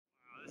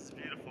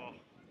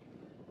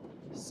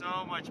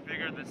So much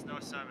bigger than Snow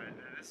Summit.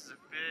 And this is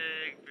a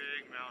big,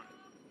 big mountain.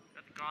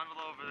 Got the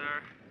gondola over there,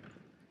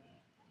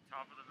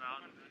 top of the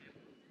mountain.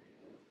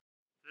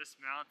 This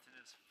mountain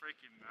is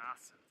freaking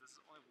massive. This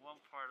is only one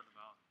part of the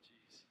mountain,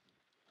 jeez.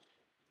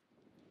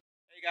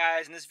 Hey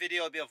guys, in this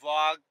video will be a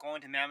vlog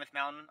going to Mammoth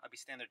Mountain. I'll be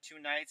staying there 2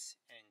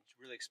 nights and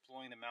really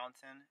exploring the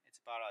mountain.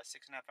 It's about a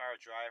 6.5 hour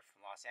drive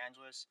from Los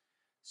Angeles.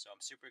 So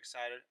I'm super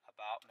excited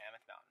about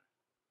Mammoth Mountain.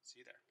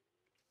 See you there.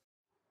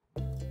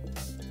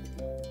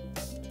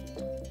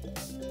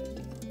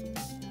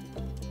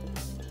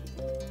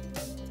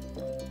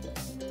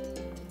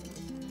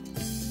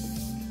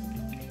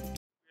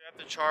 We have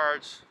to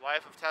charge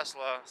Life of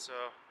Tesla,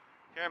 so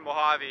here in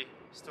Mojave,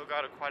 still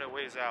got quite a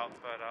ways out,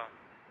 but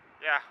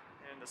yeah,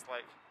 in this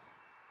like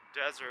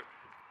desert.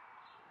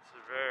 It's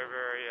a very,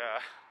 very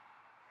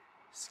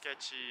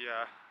sketchy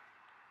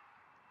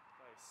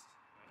place.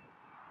 This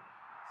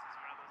is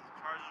one of those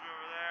chargers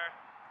over there.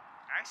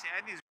 Actually,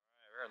 I think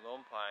we're in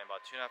Lone Pine,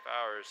 about 2.5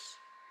 hours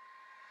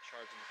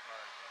charging the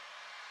car.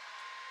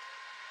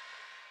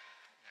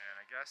 And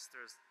I guess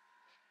there's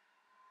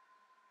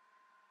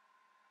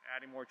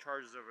adding more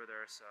chargers over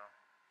there, so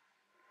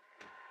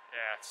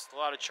yeah, it's a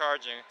lot of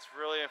charging. It's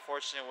really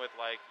unfortunate with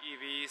like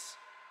EVs,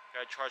 you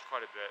gotta charge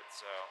quite a bit.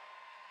 So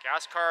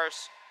gas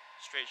cars,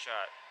 straight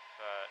shot,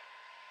 but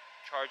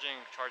charging,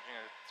 it's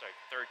like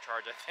 3rd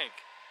charge, I think.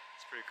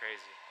 It's pretty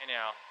crazy.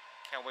 Anyhow,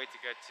 can't wait to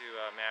get to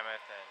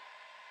Mammoth and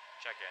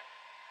check in.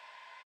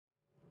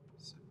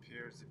 This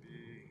appears to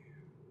be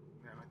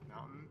Mammoth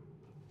Mountain.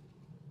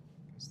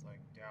 It's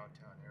like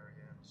downtown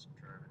area. I'm just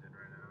driving in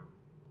right now.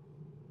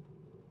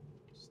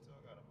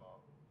 Still got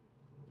about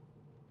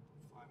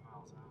 5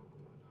 miles out,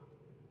 but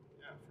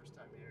yeah, first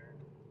time here.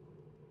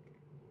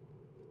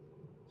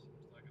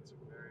 Seems like it's a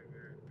very,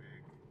 very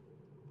big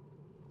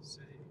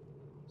city,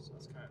 so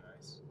that's kind of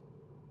nice.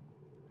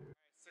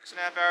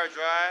 Alright, 6.5 hour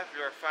drive.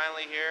 We are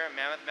finally here at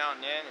Mammoth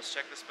Mountain Inn. Let's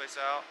check this place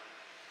out.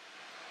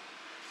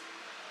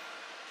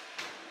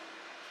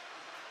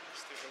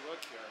 Let's take a look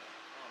here.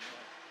 Oh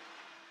man.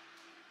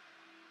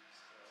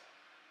 So,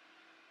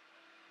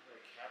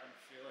 very cabin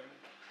feeling.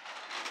 It's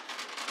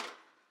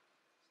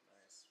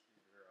nice.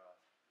 Your skis and all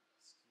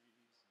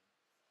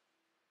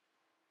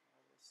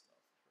this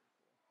stuff.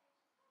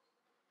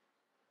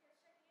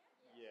 Pretty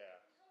cool. Yeah.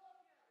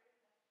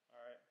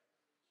 Alright.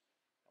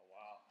 Oh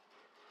wow.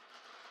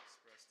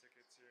 Express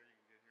tickets here. You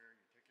can get here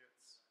your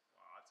tickets.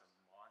 Wow, that's a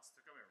monster.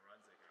 Look how many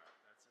runs they got.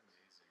 That's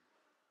amazing.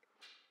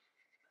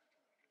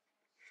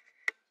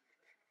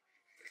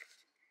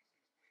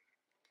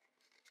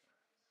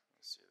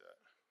 Let's see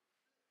that.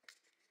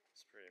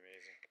 It's pretty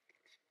amazing.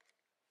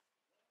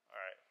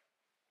 Alright.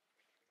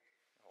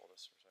 Hold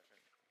this for a second.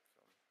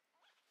 Film.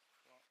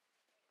 Well,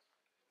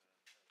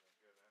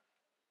 good, man.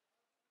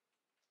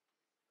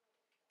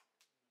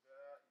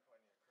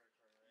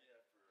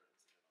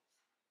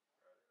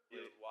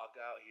 You walk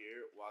out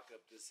here, walk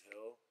up this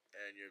hill,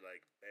 and you're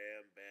like,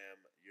 bam,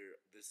 bam.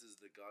 This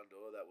is the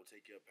gondola that will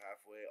take you up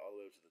halfway, all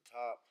the way up to the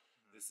top.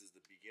 This is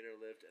the beginner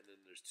lift, and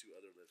then there's 2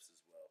 other lifts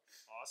as well.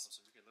 Awesome,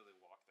 so we can literally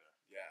walk there.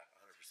 Yeah,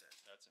 100%.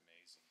 That's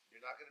amazing.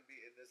 You're not going to be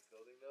in this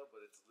building though,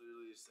 but it's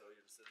literally, so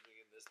you're sitting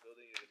in this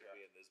building, you're going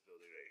to be in this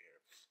building right here.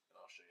 And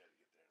I'll show you how to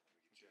get there.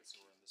 Okay,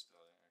 so we're in this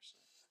building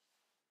actually.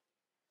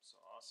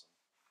 So awesome.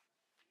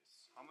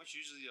 Yes. How much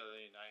usually are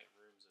they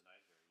rooms a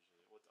night here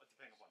usually? Well,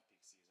 depending upon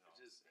peak season. It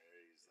just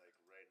varies. Like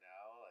right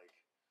now, like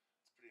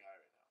it's pretty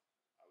high right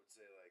now. I would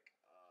say like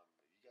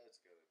you guys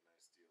got a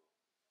nice deal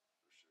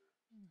for sure.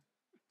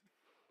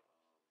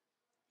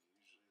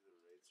 Usually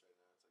the rates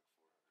right now it's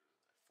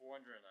like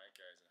 400 400 a a night. night,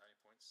 guys. And how many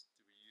points do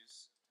we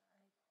use?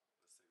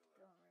 Let's take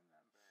a look. Don't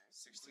remember.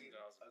 16,000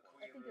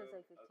 I think it was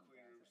like 15,000. A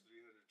queen room's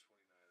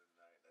 329 a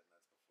night, and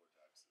that's before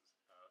taxes.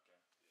 Oh,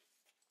 okay.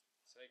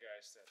 So hey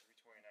guys, that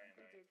 329 a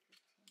night. Did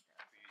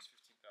 15,000. We use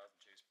 15,000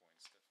 chase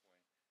points.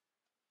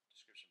 Definitely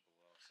description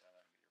below, so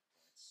I can get your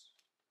points.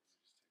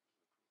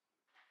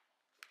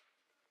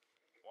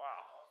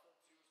 Wow. Also,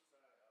 too, we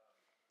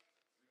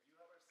do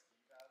have our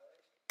ski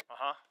valet.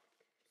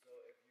 So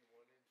if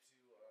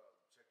you wanted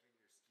to check in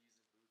your skis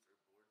and boots or boards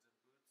and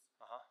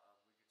boots,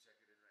 we can check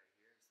it in right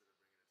here instead of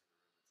bringing it to the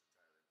room. It's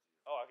entirely up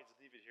to you. Oh, I can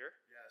just leave it here?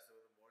 Yeah, so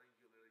in the morning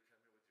you literally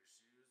come in with your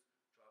shoes,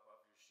 drop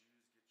off your shoes,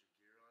 get your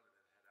gear on, and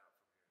then head out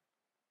from here.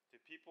 Do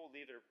people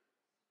leave their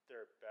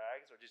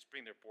bags or just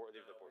bring their board?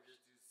 Leave their board? We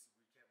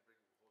can't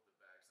hold the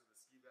bag. So the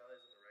ski valet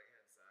is on the right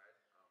hand side.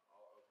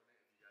 I'll open it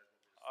if you guys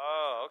want me to.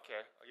 Oh,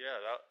 okay. Yeah,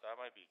 that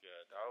might be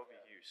good. That would be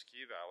huge.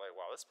 Ski valet.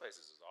 Wow, this place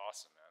is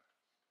awesome, man.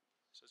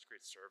 Such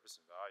great service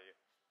and value.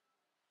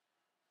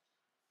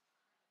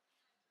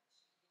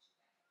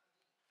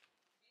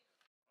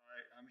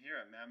 Alright, I'm here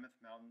at Mammoth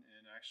Mountain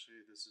Inn.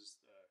 Actually, this is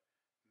the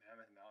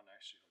Mammoth Mountain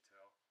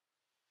Hotel.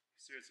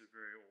 You see it's a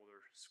very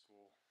older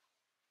school.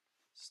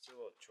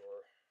 Still a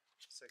chore.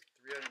 It's like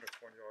 $300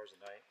 or $400 a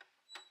night.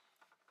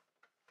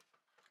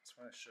 Just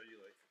want to show you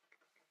like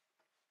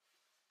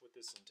what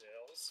this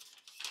entails.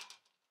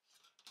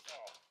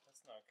 Oh,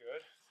 that's not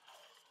good.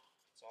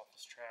 It's off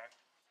this track.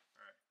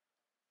 Alright.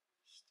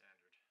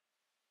 Standard.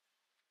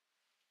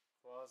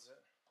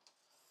 closet.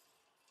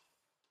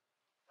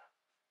 Okay,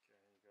 you got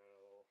a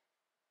little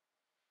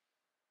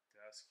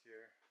desk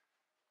here.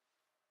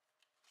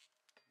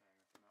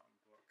 Mammoth Mountain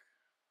book.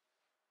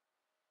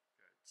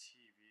 Got a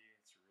TV,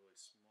 it's really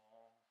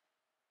small.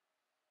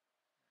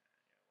 And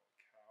you got a little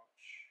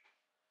couch.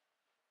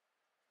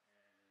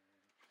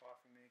 And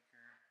coffee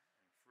maker and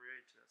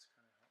fridge, that's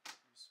kind of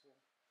useful.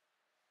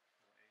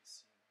 Little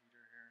AC and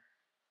heater here.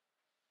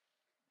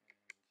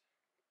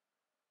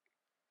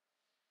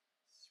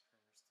 And this is pretty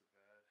much the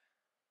bed.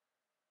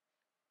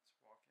 Let's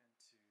walk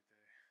into the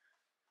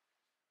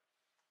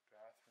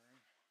bathroom.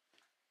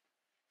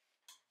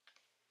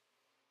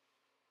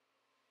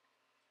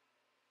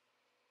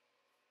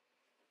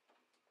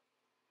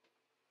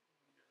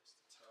 Here's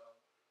the tub,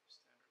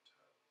 standard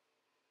tub.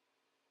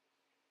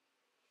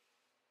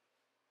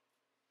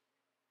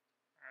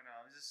 I don't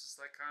know, this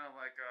is like kind of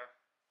like a,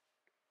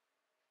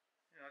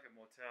 you know, like a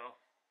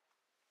motel.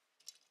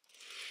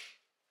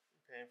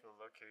 You're paying for the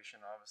location.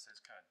 Obviously,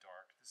 it's kind of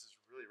dark. This is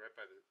really right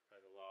by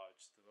the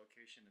lodge. The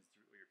location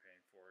is what you're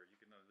paying for. You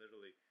can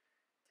literally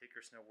take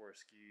your snowboard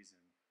skis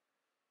and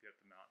be up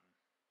the mountain.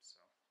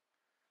 So,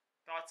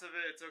 thoughts of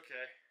it, it's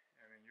okay.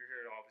 I mean, you're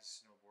here to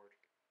obviously snowboard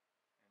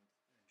and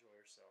enjoy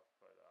yourself.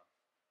 But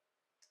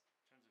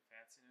in terms of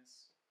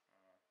fanciness,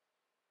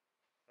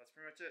 that's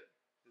pretty much it.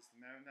 This is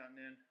the Mammoth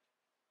Mountain Inn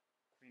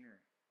Queen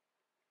Room.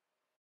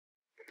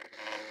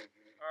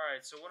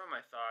 Alright, so what are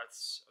my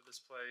thoughts of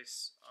this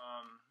place?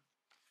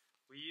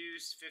 We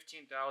used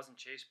 15,000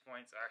 chase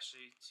points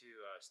actually to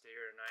stay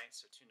here tonight,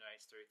 so 2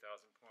 nights,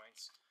 30,000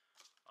 points.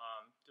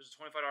 There's a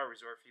 $25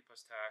 resort fee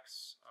plus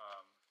tax.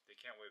 They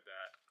can't waive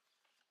that.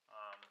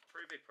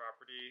 Pretty big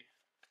property.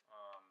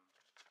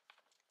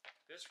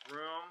 This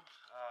room,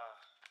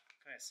 what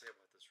can I say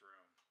about this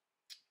room?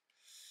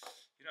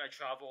 You know, I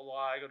travel a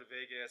lot. I go to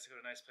Vegas. I go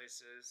to nice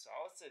places. So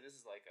I would say this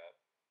is like a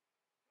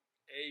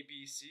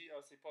B, C. I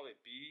would say probably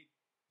B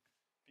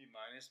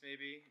minus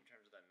maybe in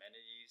terms of the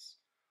amenities.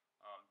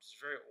 It's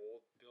a very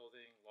old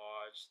building,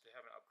 lodge. They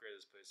haven't upgraded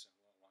this place in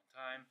a long, long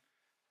time.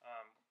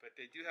 But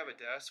they do have a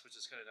desk, which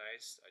is kind of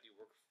nice. I do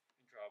work in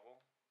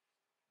travel.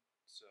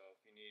 So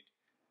if you need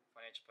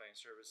financial planning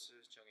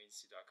services,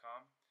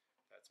 jungagency.com.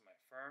 That's my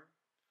firm.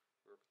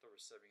 We work with over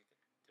 70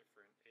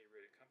 different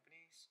A-rated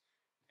companies.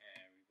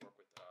 And we work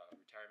with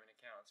retirement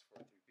accounts,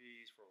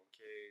 403Bs,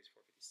 401Ks,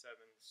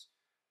 457s,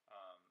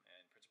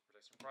 and principal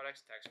protection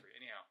products, tax-free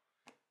anyhow.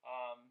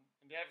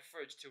 And they have a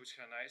fridge too, which is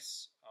kind of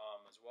nice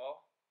as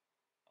well.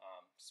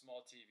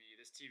 Small TV.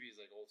 This TV is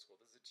like old school.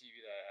 This is a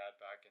TV that I had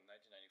back in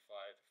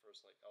 1995, the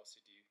first like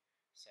LCD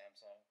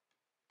Samsung.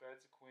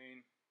 Bed's a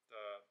queen.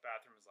 The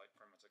bathroom is like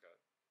pretty much like a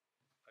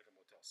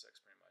Motel 6,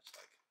 pretty much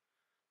like.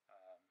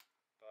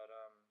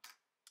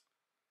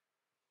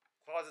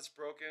 Closet's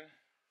broken.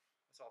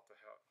 It's off the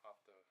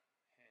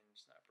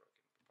hinge, not broken,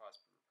 but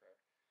possibly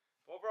repaired.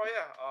 But overall,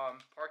 yeah.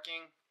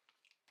 Parking.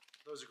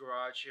 There's a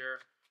garage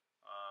here.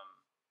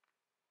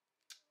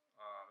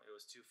 It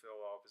was 2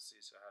 fill,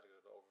 obviously, so I had to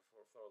go to the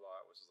overflow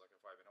lot, which is like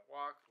a 5-minute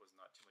walk. It was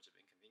not too much of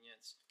an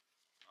inconvenience.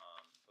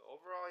 But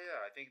overall,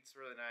 yeah, I think it's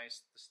really nice.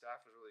 The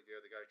staff was really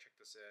good. The guy who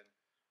checked us in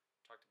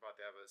talked about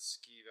they have a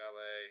ski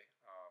valet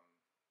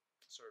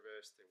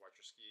service. They watch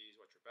your skis,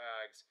 watch your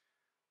bags.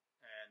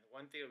 And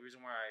one thing, the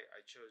reason why I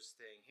chose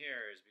staying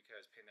here is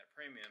because paying that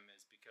premium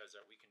is because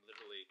we can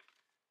literally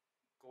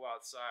go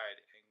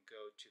outside and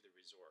go to the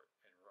resort.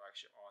 And we're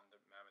actually on the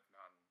Mammoth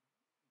Mountain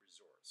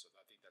Resort. So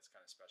I think that's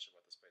kind of special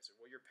about this place. So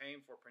what you're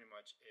paying for pretty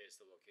much is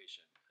the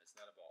location. It's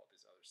not about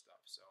this other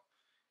stuff. So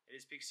it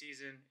is peak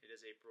season. It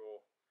is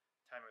April.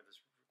 Time of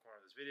this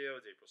recording of this video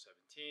is April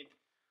 17th.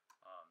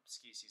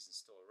 Ski season's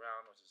still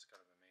around, which is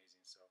kind of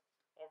amazing. So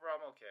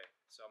overall, I'm okay.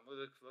 So I'm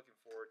really looking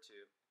forward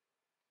to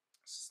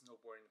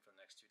snowboarding for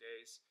the next 2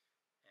 days.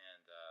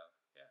 And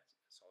yeah,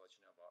 so I'll let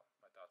you know about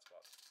my thoughts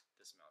about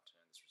this mountain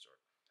and this resort.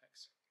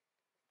 Thanks.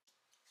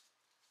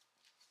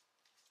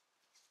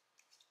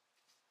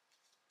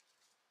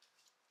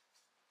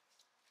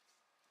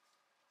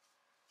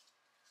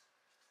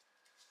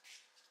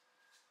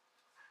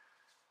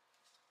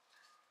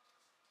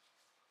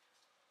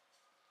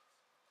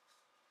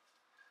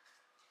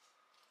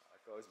 I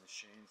like all these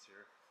machines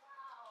here.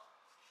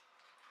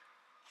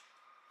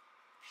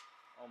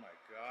 Oh my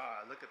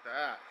god, look at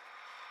that.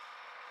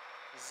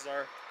 This is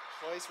our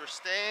place we're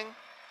staying.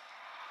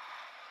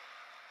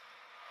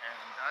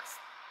 And that's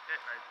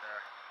it right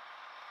there.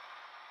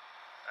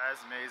 That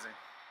is amazing.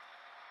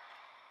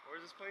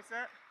 Where's this place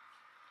at?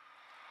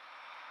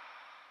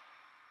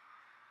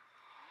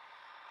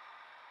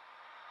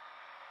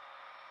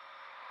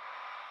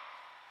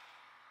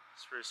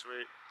 It's pretty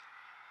sweet.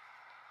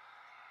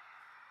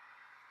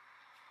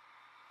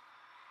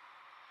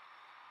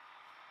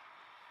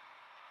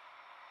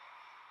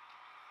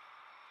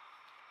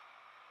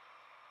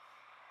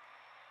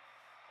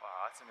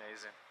 Wow, that's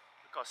amazing.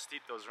 Look how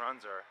steep those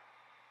runs are.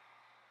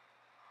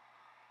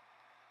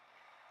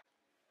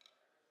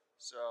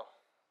 So,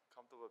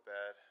 comfortable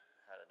bed,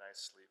 had a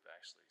nice sleep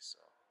actually, so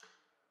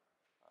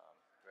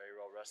very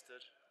well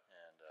rested.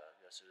 And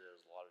yesterday there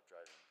was a lot of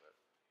driving, but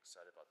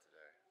excited about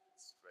today.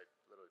 It's right,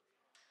 little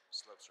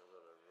slopes are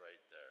little right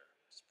there.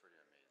 It's pretty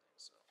amazing.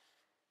 So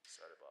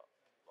excited about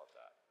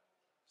that.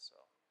 So,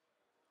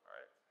 all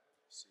right,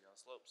 see you on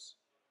slopes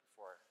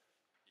before I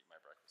eat my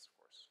breakfast, of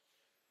course.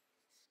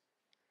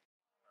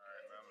 All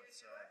right, Mammoth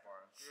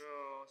Bar and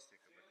Grill. Let's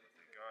take a look at what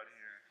they got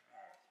here.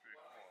 Oh, it's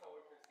pretty cool.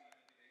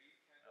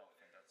 I don't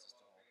think that's just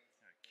the whole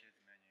kids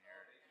menu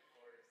here.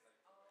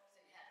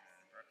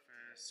 And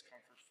breakfast,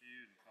 comfort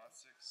food, and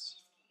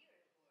classics.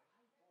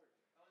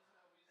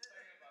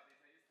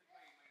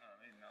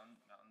 Maybe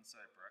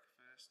mountainside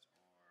breakfast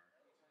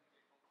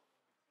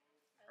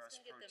or pressed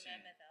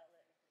protein.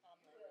 Mammoth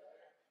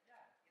omelet.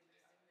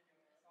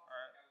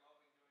 Alright,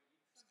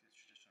 let's get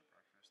traditional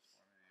breakfast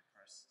or maybe a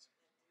pressed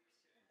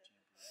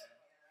protein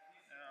burrito.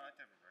 Yeah, I like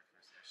to have a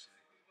breakfast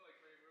actually. 3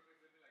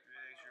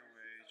 eggs your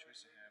way,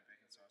 choice of ham,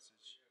 bacon,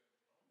 sausage.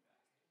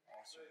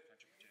 Also,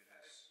 country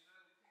potatoes,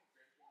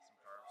 some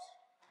carbs.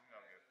 I think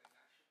that'll be good.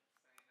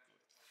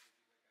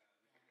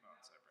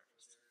 Mountainside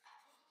breakfast.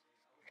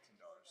 $18.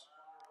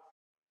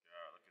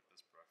 Yeah, look at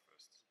this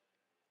breakfast.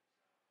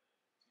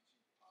 He's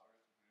gonna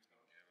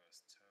give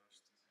us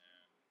toast and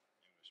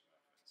English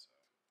muffin, so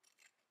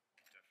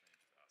definitely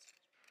need the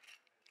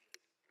sausage.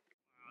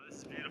 Wow,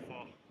 this is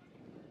beautiful.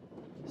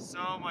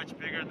 So much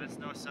bigger than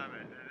Snow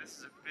Summit. And this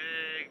is a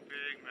big,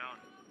 big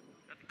mountain.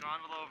 Got the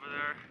gondola over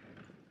there,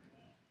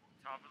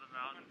 top of the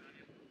mountain.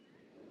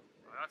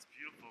 Oh, that's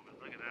beautiful, but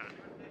look at that.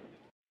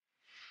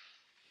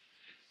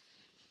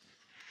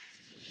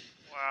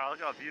 Wow,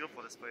 look how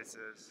beautiful this place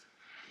is.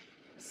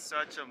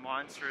 Such a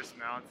monstrous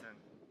mountain.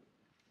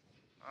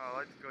 Oh, I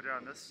like to go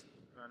down this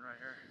run right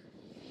here.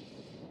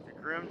 They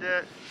groomed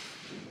it.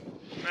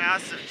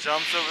 Massive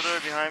jumps over there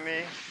behind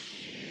me.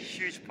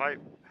 Huge pipe,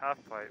 half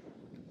pipe.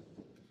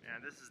 Man,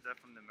 this is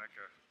definitely the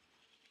Mecca.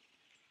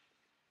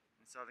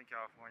 In Southern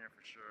California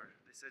for sure.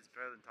 They say it's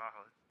better than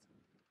Tahoe.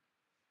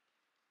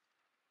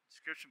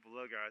 Description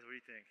below, guys. What do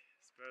you think?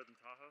 It's better than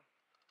Tahoe?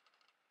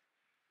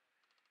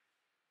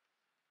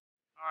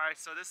 Alright,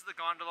 so this is the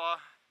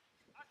gondola.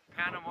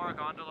 Panamora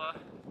gondola.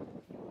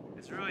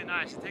 It's really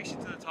nice. It takes you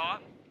to the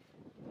top.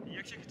 You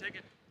actually can take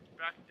it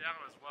back down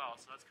as well,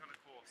 so that's kind of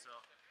cool. So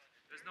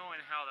there's no way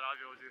in hell that I'll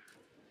be able to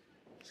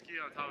ski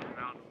on top of the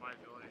mountain with my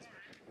abilities.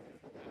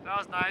 That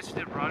was nice. We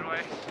did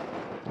Broadway.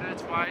 Did it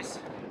twice.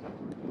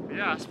 But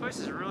yeah, this place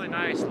is really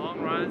nice.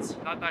 Long runs.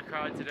 Not that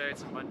crowded today.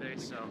 It's a Monday,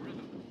 so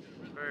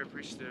very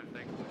appreciative.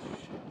 Thankful.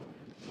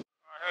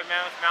 Alright, here at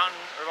Mammoth Mountain.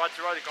 We're about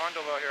to ride the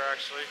gondola here,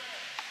 actually.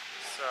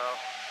 So.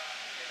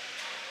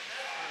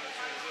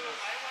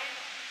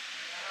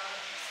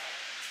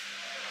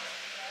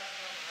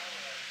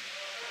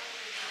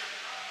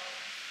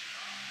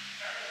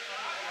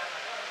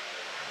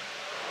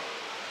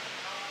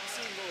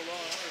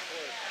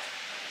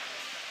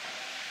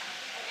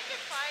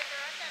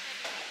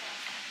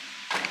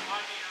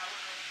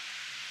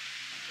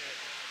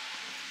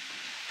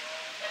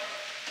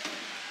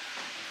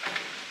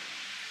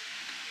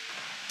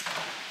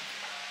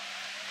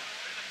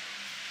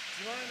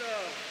 Do you mind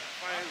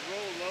if I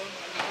roll alone?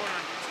 I'm going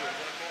on YouTube.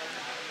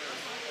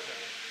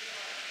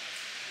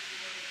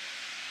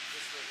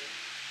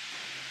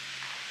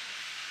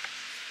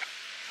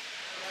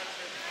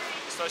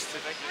 It's nice to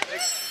thank you. Are there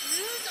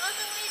blues on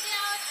the way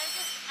down?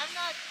 I'm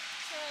not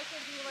sure I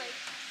can do like.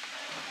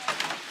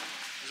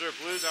 Is there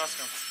blues? Ask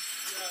them.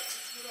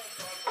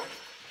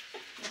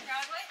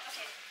 Broadway?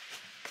 Okay.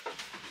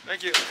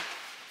 Thank you.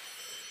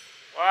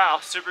 Wow,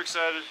 super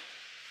excited.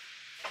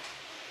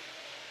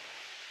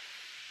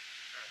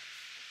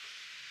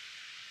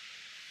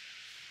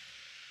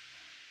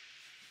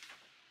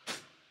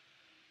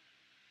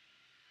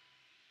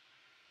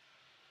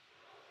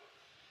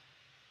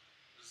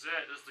 This is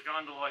it. This is the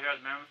gondola here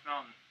at Mammoth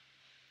Mountain.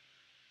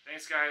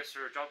 Thanks guys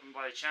for dropping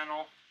by the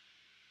channel.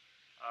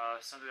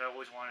 Something I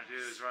always want to do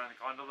is ride on the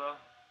gondola.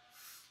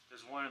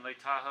 There's one in Lake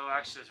Tahoe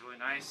actually that's really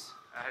nice.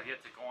 I have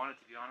yet to go on it,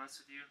 to be honest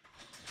with you.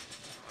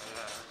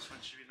 But this one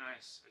should be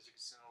nice. As you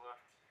can see on the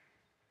left,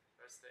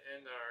 that's the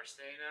inn that we're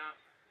staying at.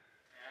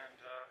 And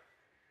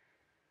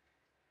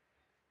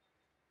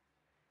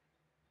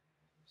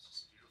it's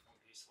just beautiful and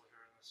peaceful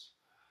here in this.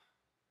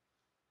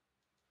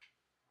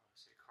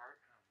 Say cart?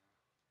 I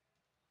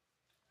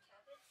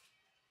don't know.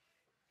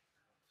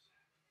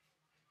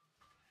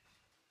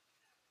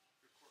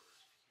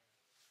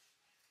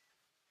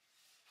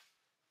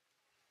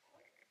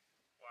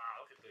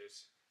 Wow, look at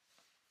this.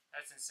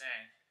 That's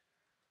insane.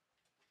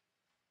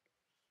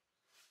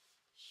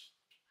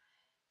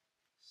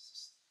 It's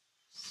just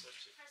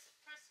such a... Press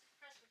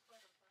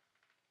record.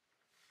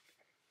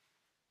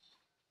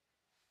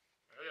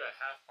 Look at that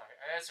half pipe.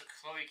 That's what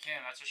Chloe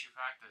Kim, that's where she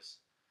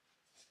practiced.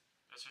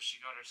 That's where she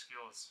got her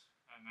skills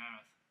at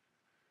Mammoth.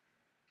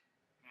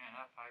 Man,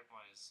 that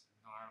pipeline is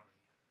gnarly.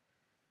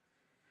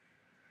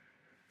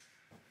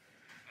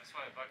 That's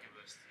why I bucket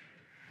list.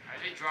 I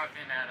did drop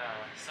in at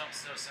some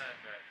Snow Summit,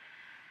 but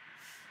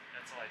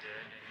that's all I did,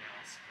 anything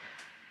else.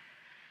 But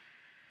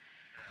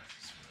yeah,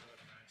 it's just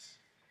really nice.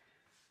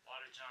 A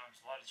lot of jumps,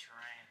 a lot of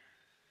terrain.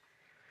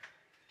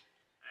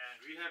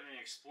 And we we haven't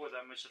explored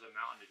that much of the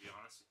mountain, to be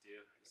honest with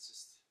you. It's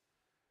just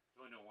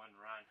really no one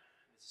run.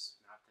 This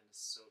mountain is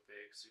so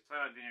big. So we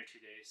plan on being here 2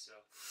 days, so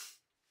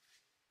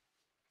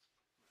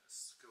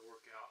let's go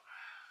work out.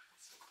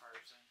 Get some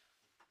carbs in.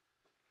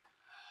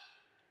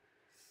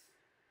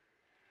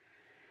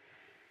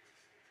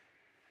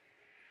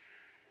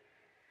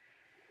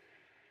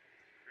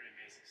 Pretty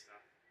amazing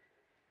stuff.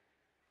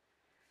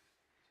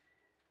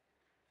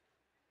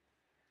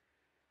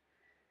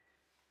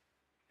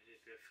 I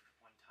did Biff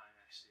one time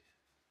actually.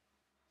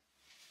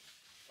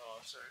 Oh,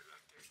 I'm sorry,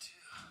 back there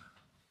too.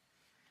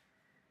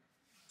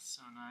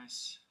 So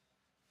nice.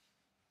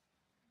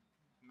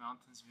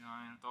 Mountains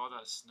behind with all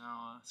that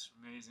snow. It's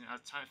amazing.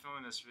 I had time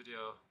filming this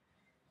video.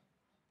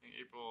 I think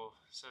April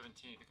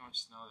 17th. Look how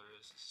much snow there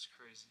is. This is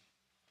crazy.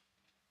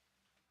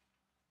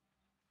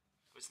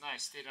 But it's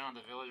nice. Stay down in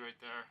the village right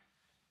there.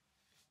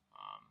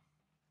 I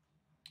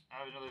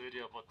have another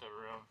video about the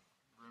room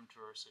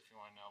tour, so if you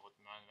want to know about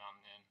the Mammoth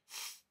Mountain Inn.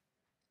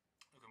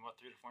 Looking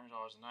about $300 to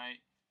 $400 a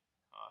night.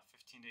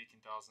 15 to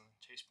 18,000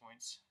 chase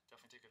points.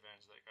 Definitely take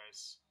advantage of that,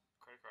 guys.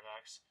 Credit card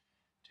hacks.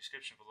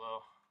 Description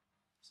below.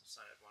 Some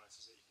sign up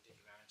bonuses that you can take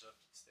advantage of.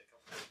 Stay a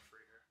couple days for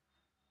free here.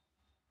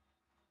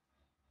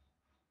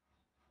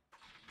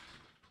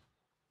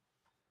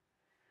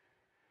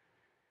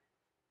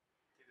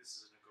 I think this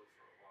is gonna go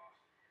for a while.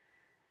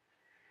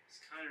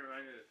 It's kind of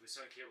reminding me of the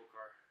Vulcania cable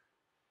car.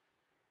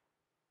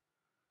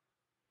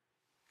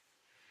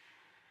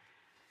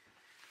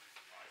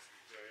 Oh, it's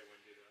very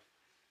windy though.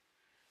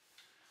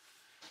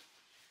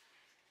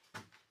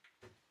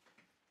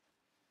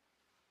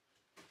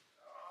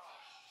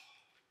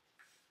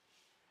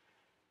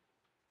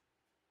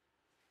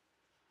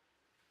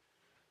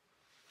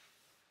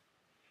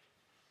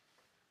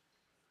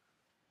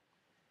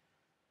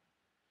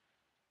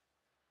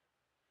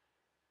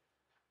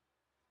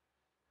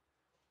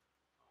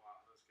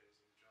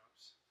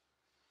 Jumps.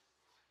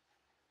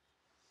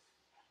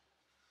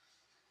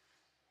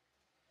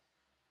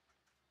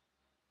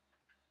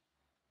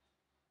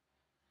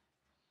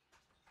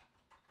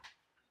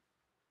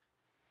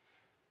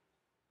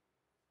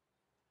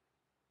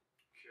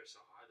 I'm curious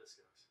how high this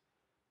goes.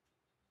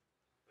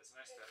 It's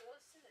nice It that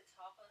goes to the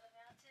top of the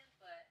mountain,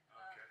 but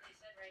okay. they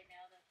said right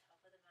now the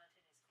top of the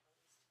mountain is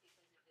closed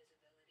because of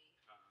visibility.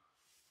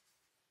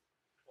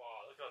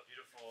 Wow, look how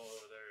beautiful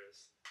over there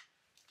is.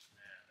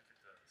 Man, look at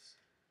those.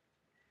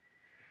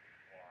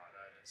 Wow,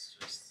 that is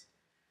just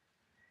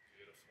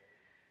beautiful.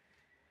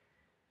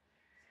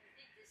 So I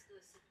think this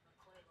goes to the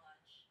McCoy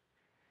Lodge.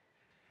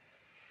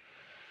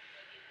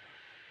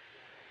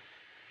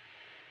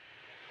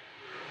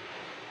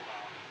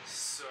 Wow,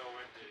 so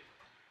windy.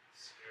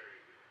 Scary.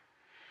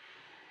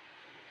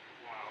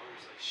 Wow, it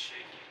was like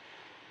shaking.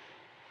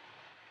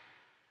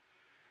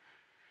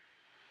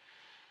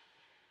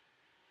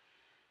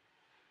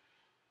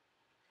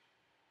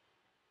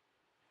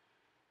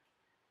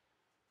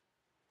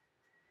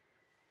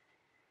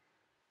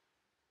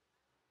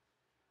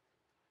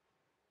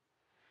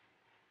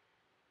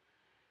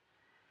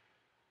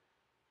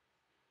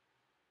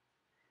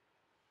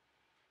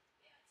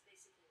 Yeah, it's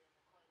basically the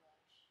McCoy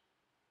Lodge.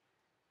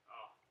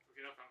 Oh, we're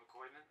getting up on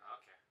McCoy then?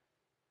 Okay.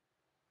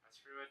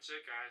 That's pretty much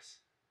it,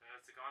 guys.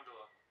 That's the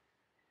gondola.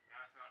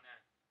 Mammoth Mountain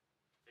Inn.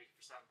 Thank you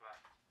for stopping by.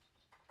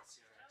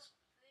 See you in the next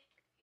one.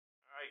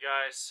 Alright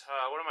guys,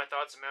 what are my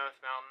thoughts on Mammoth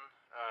Mountain?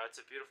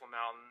 It's a beautiful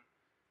mountain.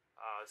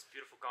 It's a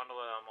beautiful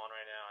gondola I'm on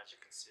right now, as you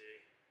can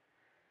see.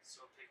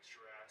 So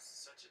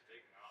picturesque, such a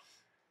big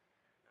mountain.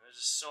 And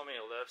there's just so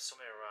many lifts, so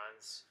many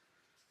runs.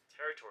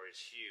 Territory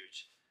is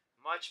huge.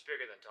 Much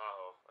bigger than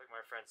Tahoe. Like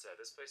my friend said,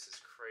 this place is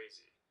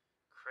crazy.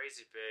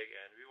 Crazy big,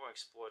 and we won't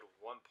explore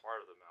one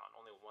part of the mountain,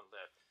 only one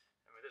lift.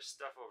 I mean, there's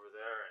stuff over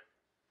there, and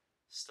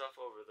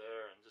stuff over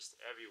there, and just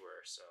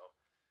everywhere, so...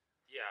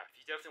 Yeah, if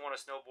you definitely want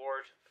to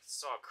snowboard, I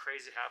saw a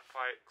crazy half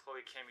pipe.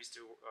 Chloe Kim used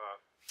to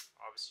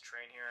obviously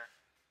train here,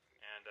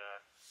 and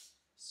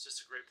it's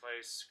just a great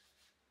place.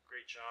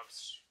 Great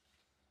jumps,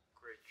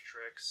 great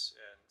tricks,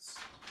 and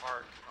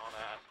park and all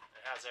that.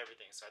 It has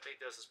everything, so I think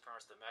this is pretty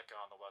much the mecca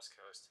on the West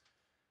Coast,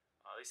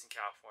 at least in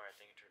California, I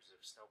think, in terms of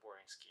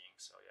snowboarding, skiing.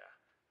 So yeah,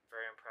 I'm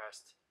very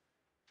impressed,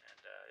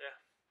 and yeah.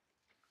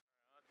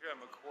 Here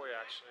at McCoy,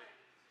 actually,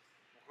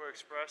 McCoy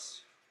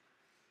Express.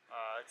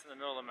 It's in the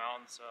middle of the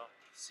mountain, so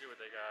let's see what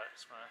they got.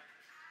 Let's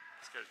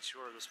get a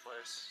tour of this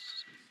place.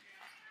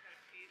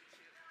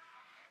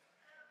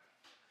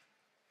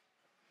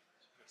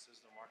 This is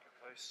the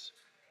marketplace.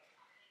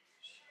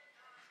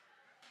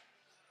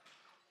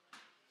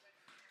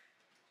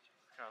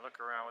 Kind of look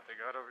around what they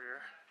got over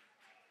here.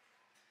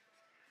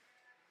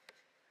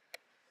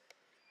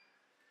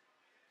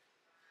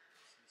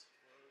 It's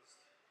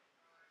closed.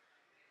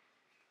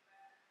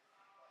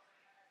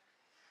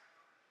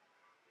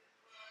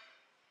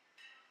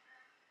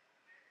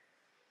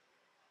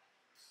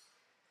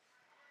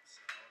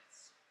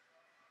 Salads, meat,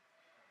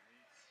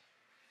 nuts.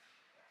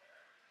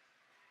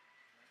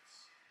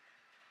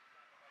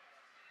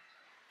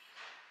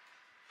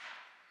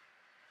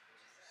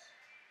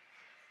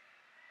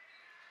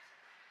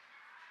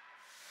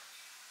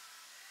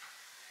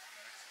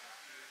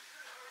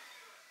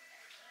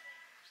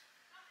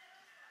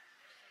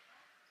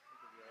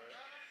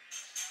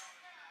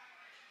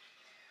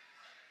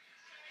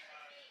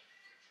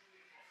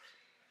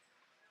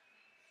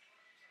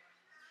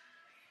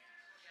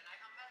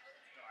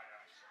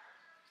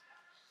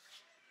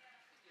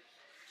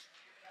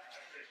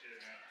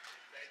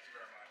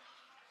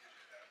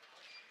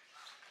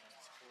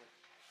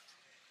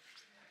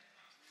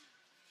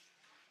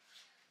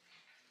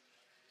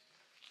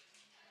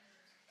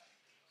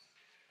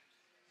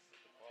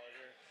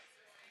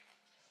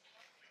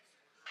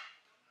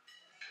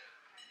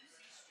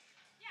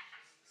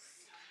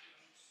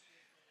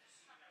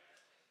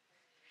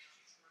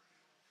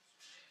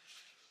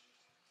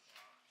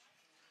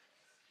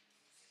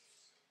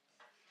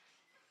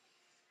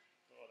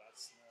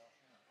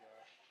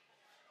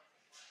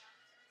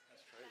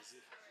 crazy.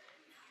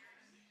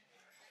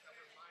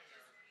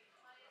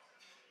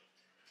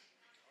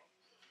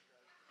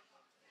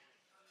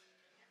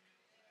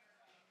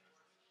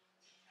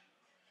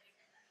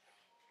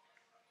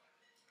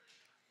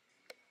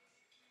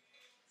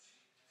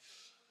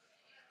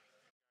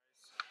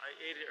 I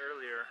ate it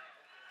earlier,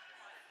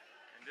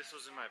 and this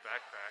was in my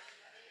backpack.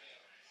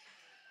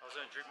 I was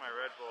gonna drink my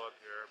Red Bull up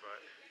here,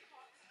 but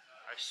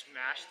I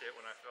smashed it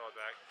when I fell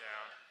back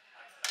down,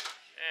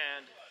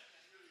 and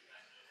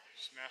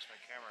smashed my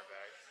camera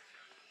bag.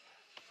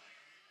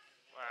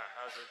 Wow,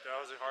 that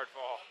was a hard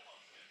fall.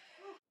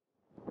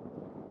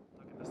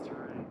 Look at this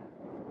terrain.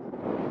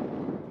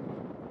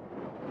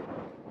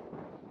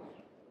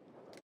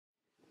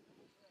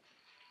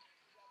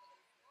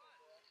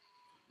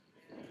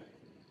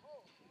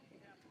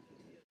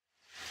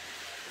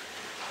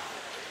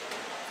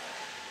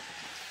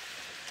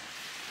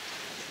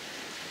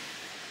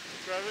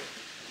 Grab it.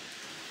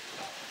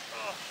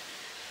 Oh.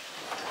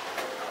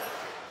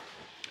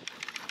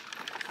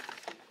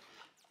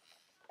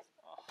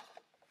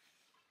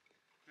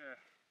 Yeah.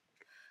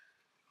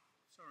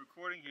 So I'm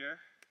recording here.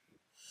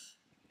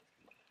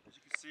 As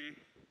you can see,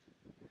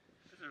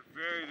 this is a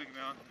very big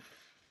mountain.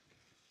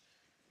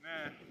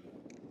 Man,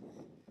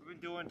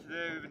 we've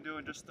been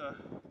doing just the,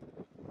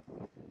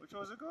 which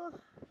was it called?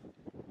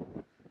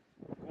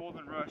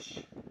 Golden Rush.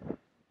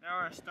 Now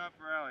we're at Stop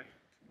Rally.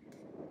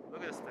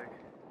 Look at this thing.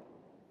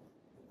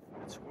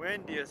 It's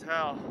windy as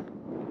hell.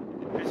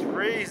 It's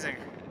freezing.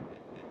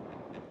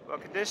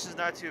 But conditions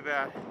not too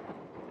bad.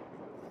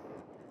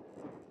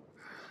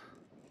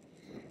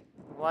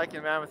 I'm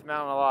liking Mammoth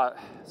Mountain a lot.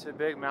 It's a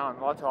big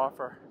mountain, a lot to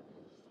offer.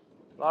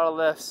 A lot of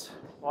lifts,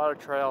 a lot of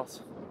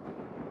trails.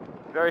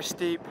 Very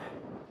steep.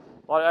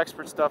 A lot of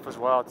expert stuff as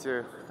well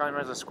too. Kind of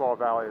reminds of Squaw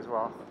Valley as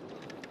well.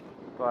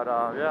 But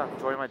yeah,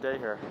 enjoying my day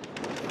here.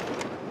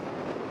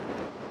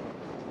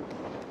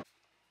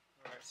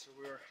 Alright, so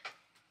we're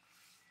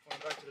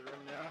going back to the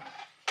room now.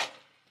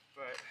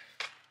 But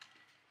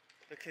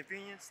the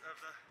convenience of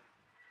the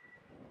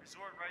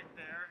resort right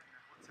there,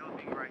 and the hotel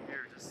being right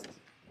here, just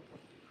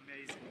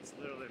amazing. It's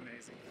literally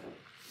amazing.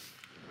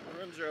 The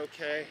rooms are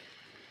okay.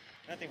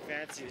 Nothing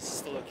fancy, it's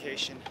just the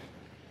location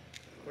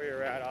where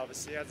you're at.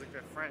 Obviously, it has like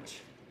the French,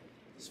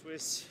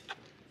 Swiss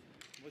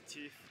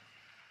motif.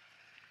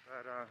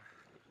 But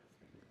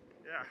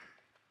yeah,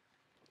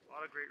 a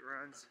lot of great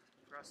runs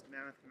across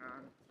Mammoth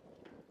Mountain.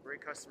 Great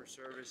customer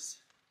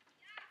service,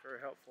 very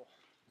helpful.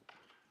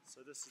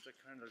 So this is the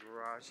kind of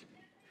garage.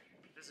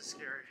 This is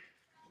scary.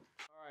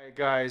 Alright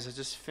guys, I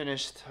just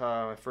finished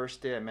my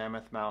first day at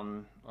Mammoth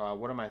Mountain.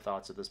 What are my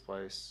thoughts of this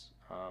place?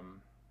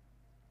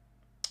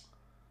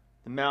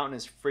 The mountain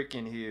is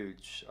freaking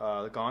huge.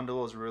 The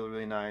gondola is really,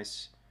 really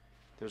nice.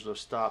 There's a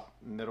stop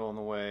middle in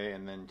the way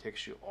and then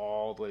takes you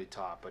all the way to the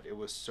top. But it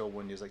was so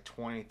windy. It was like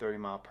 20, 30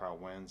 mile per hour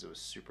winds. It was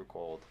super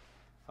cold.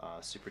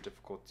 Super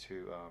difficult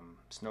to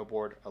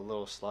snowboard. A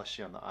little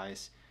slushy on the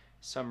ice.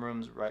 Some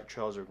rooms, right,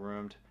 trails are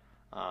groomed.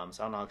 So I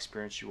don't know how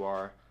experienced you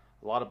are.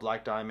 A lot of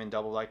black diamond,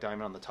 double black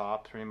diamond on the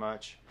top, pretty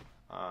much.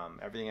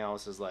 Everything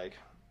else is like,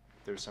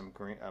 there's some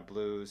green,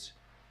 blues.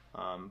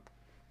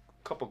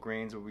 Couple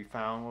greens that we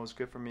found was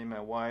good for me and my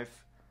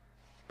wife.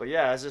 But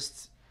yeah, it's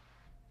just,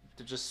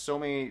 there's just so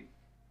many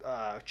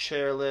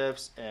chair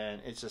lifts,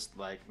 and it's just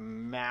like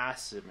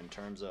massive in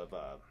terms of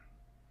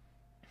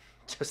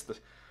just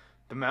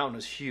the mountain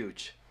is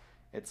huge.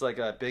 It's like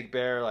a Big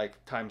Bear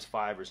like times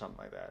 5 or something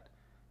like that.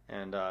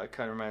 And it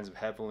kind of reminds of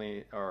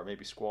Heavenly, or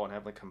maybe Squaw and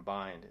Heavenly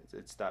combined.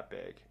 It's that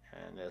big,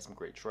 and it has some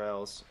great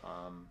trails.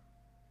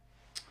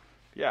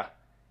 Yeah,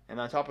 and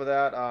on top of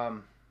that,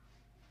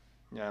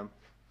 yeah,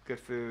 good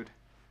food,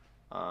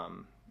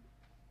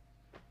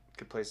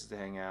 good places to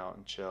hang out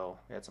and chill.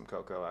 We had some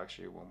cocoa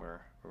actually when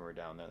we were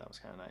down there. That was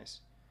kind of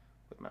nice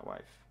with my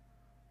wife.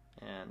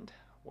 And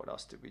what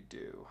else did we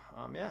do?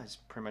 Yeah, it's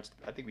pretty much.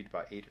 I think we did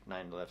about 8 or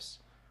 9 lifts,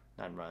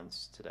 9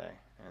 runs today,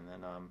 and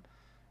then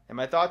and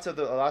my thoughts of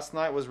the last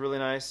night was really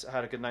nice. I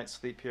had a good night's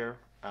sleep here.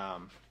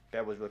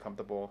 Bed was really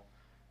comfortable.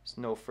 It's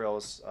no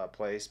frills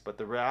place, but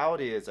the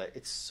reality is that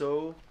it's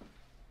so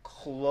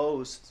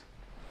close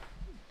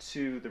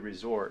to the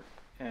resort,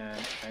 and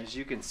as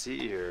you can see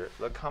here,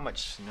 look how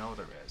much snow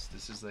there is.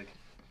 This is like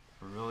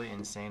a really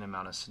insane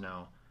amount of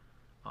snow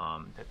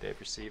that they've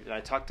received. And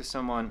I talked to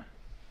someone,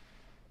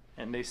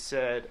 and they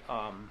said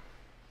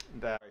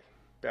that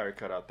battery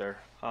cut out there.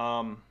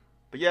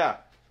 But yeah.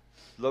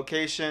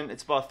 Location,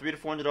 it's about $300 to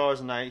 $400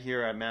 a night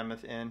here at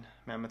Mammoth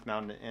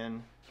Mountain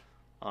Inn.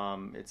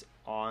 It's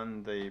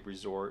on the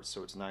resort,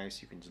 so it's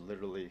nice. You can just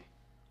literally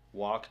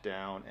walk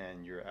down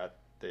and you're at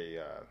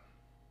the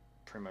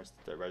pretty much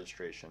the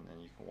registration,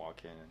 and you can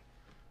walk in and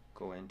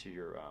go into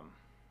your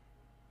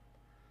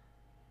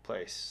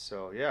place.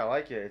 So yeah, I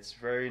like it. It's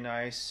very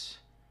nice.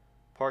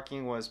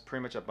 Parking was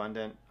pretty much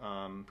abundant.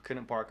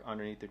 Couldn't park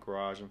underneath the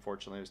garage,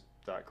 unfortunately. It was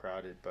that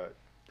crowded, but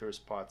there were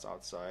spots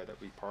outside that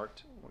we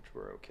parked, which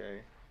were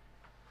okay.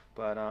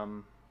 But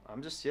I'm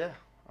just, yeah,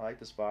 I like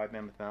this vibe.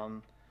 Mammoth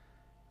Mountain.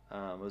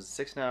 It was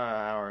a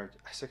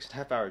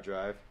 6.5 hour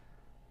drive,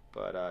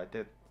 but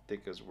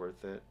think it was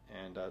worth it.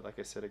 And like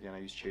I said again, I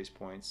use Chase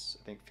points.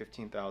 I think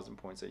 15,000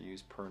 points I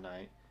use per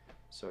night,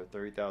 so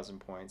 30,000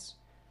 points.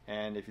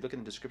 And if you look in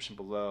the description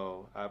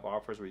below, I have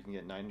offers where you can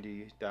get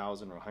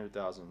 90,000 or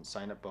 100,000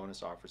 sign-up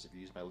bonus offers if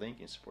you use my link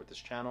and support this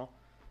channel.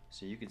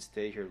 So you can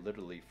stay here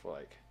literally for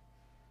like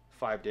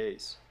 5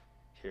 days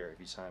here if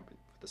you sign up with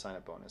the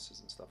sign-up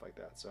bonuses and stuff like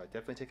that. So I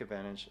definitely take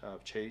advantage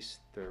of Chase.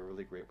 They're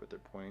really great with their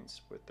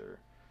points, with their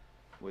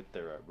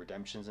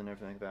redemptions and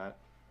everything like that.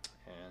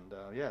 And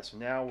yeah, so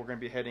now we're going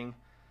to be heading,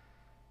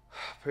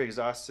 pretty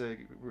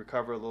exhausted,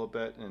 recover a little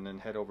bit, and then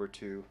head over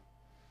to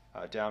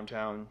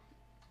downtown,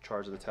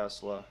 charge the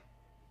Tesla,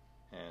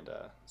 and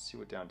see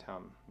what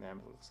downtown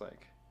Mammoth looks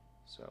like.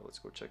 So let's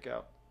go check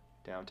out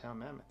downtown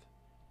Mammoth.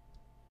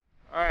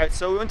 Alright,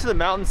 so we went to the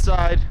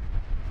mountainside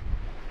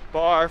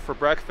bar for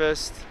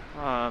breakfast.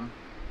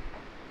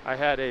 I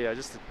had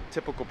just a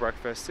typical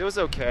breakfast. It was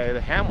okay.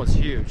 The ham was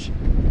huge,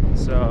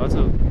 so that's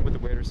what the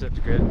waiter said was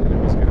good, and it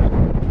was good.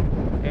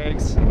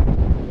 Eggs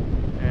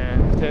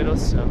and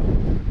potatoes, so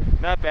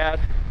not bad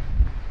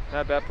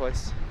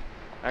place.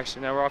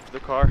 Actually, now we're off to the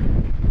car.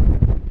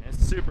 It's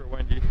super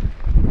windy.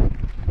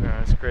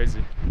 Yeah, it's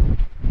crazy.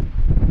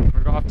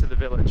 We're off to the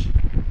village,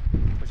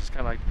 which is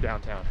kind of like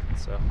downtown.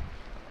 So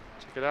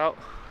check it out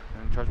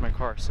and charge my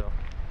car. So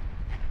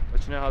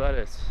let you know how that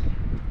is.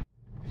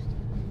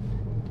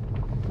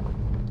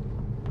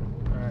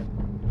 All right.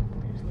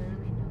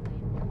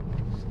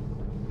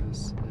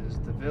 This is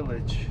the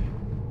village.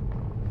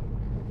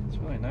 It's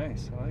really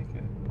nice. I like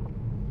it.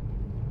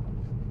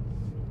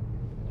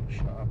 Little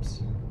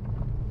shops.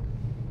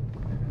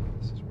 And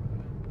this is where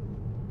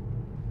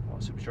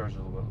the supercharged a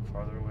little bit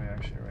farther away,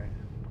 actually, right?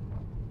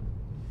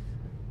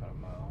 About a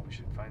mile. We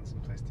should find some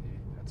place to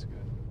eat. That's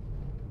good.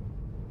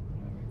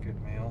 Have a good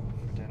meal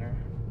for dinner.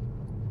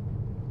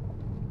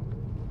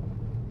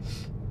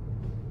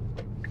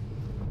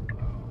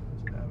 Oh,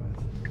 there's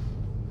Mammoth.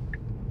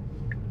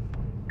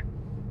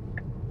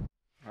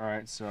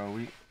 Alright, so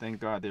thank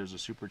God there's a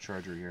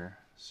supercharger here.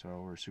 So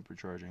we're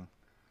supercharging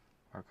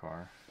our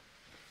car.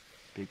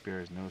 Big Bear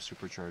has no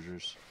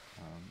superchargers,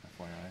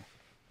 FYI.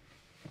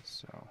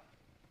 So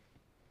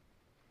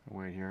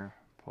wait here,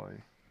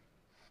 probably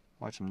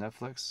watch some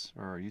Netflix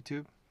or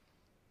YouTube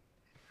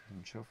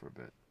and chill for a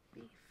bit.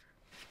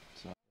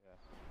 So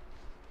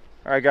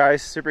yeah. Alright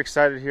guys, super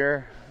excited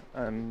here.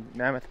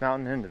 Mammoth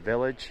Mountain Inn, the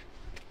village.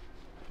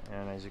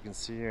 And as you can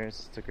see here,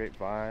 it's just a great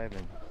vibe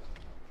and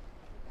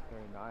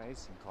very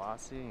nice and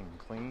classy and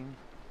clean.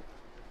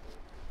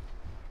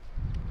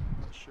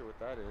 Not sure what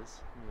that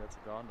is. Maybe that's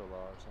a gondola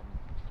or something.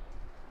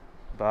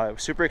 But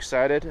super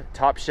excited.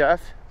 Top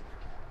Chef.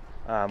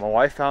 My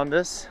wife found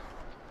this.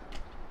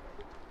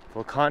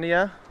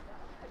 Vulcania.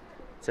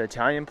 It's an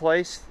Italian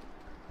place.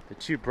 The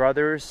two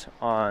brothers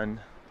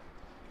on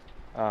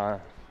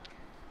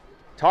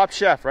Top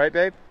Chef, right,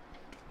 babe?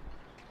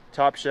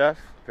 Top Chef.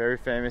 Very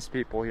famous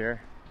people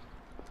here.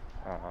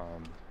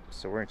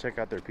 So we're gonna check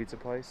out their pizza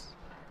place.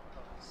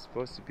 It's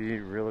supposed to be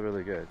really,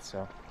 really good.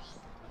 So,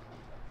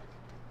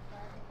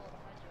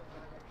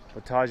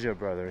 Vulcania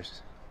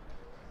brothers.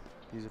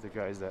 These are the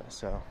guys that.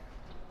 So, I'm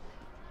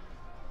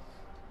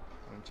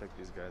gonna check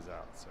these guys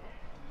out. So,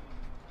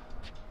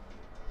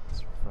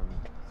 it's from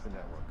the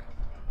network.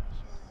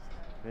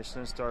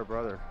 Michelin star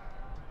brother.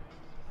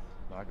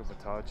 Michael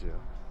Vulcania.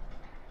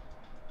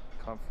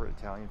 Comfort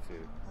Italian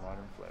food,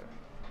 modern flair.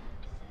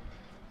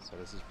 So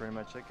this is pretty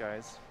much it,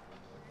 guys.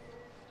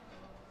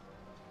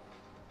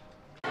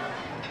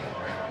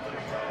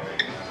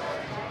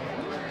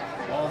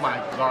 Oh my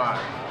god,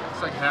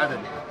 it's like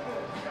heaven.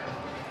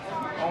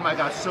 Oh my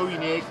god, so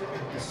unique.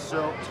 It's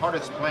hard to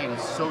explain.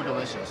 It's so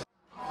delicious.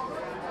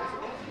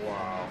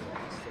 Wow.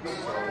 This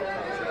looks so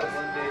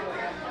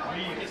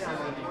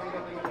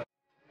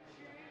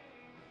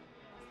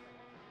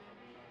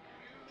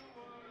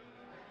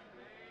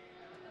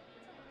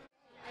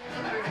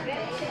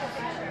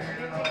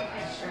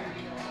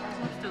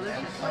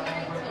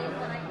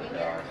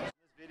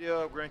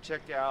video, we're gonna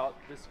check out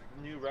this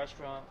new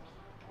restaurant,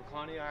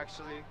 Vulcania.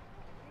 Actually,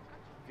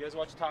 if you guys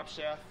watch Top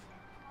Chef,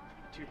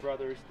 two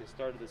brothers, they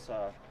started this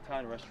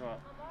Italian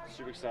restaurant.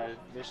 Super excited.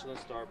 Michelin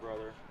star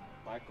brother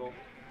Michael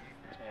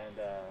and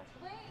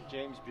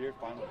James Beard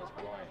finalist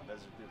Brian.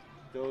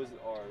 Those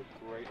are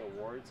great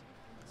awards.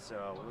 So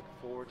we're looking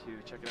forward to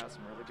checking out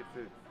some really good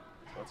food.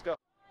 So let's go.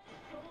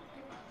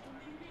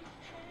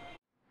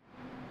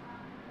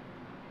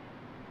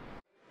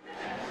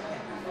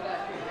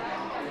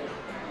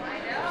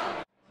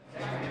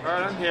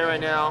 Alright, I'm here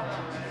right now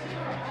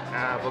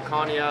at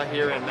Vulcania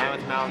here in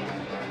Mammoth Mountain.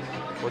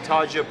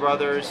 Vulcania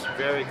brothers,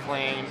 very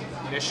acclaimed,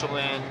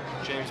 Michelin,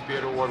 James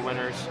Beard Award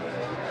winners.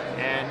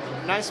 And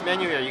nice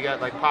menu here. You got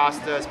like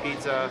pastas,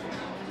 pizza,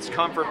 it's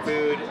comfort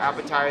food,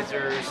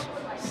 appetizers,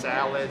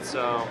 salad.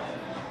 So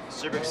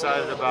super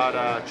excited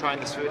about trying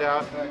this food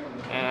out.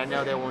 And I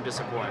know they won't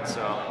disappoint.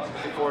 So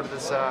looking forward to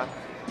this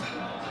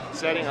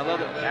setting. I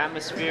love the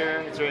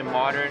atmosphere. It's very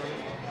modern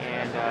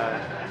and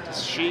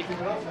just chic.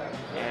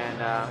 And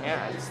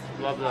yeah, I just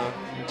love the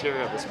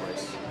interior of this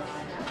place.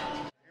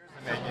 Here's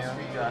Menu.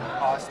 We got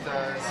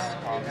pastas,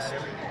 obviously.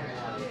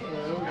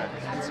 We got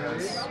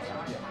pizzas.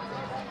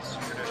 It's a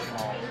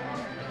traditional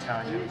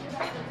Italian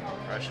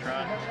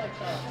restaurant.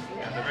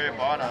 And at the very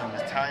bottom,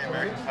 Italian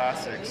American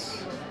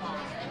classics.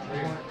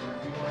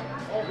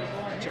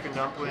 Chicken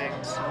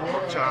dumplings,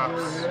 pork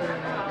chops,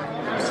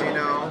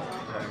 rosino,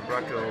 and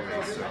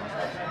broccoli. So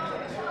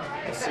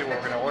let's see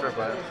what we're gonna order,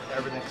 but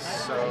everything's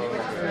so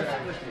good.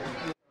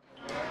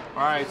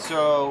 All right,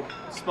 so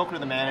spoke to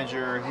the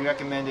manager. He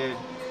recommended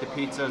the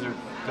pizzas are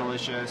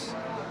delicious.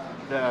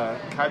 The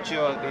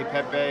cacio e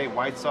pepe,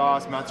 white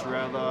sauce,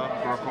 mozzarella,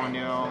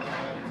 Vulcania,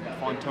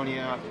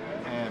 Vulcania,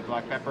 and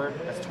black pepper.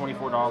 That's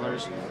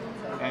 $24.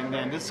 And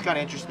then this is kind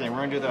of interesting. We're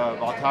gonna do the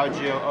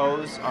Voltaggio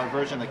O's, our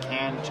version of the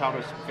canned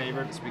childhood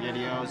favorite,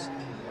 SpaghettiOs.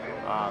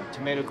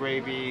 Tomato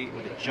gravy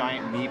with a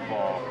giant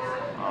meatball.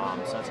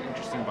 So that's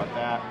interesting about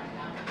that.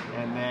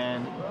 And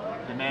then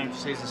the manager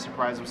says he's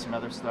surprised with some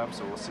other stuff,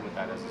 so we'll see what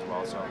that is as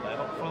well. So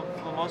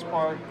for the most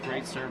part,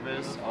 great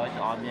service. I like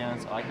the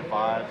ambiance, I like the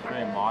vibe,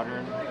 very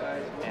modern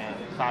and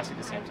classy at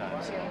the same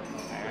time. So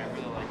I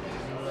really like it.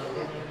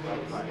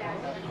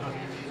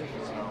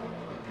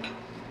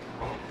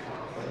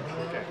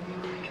 Okay.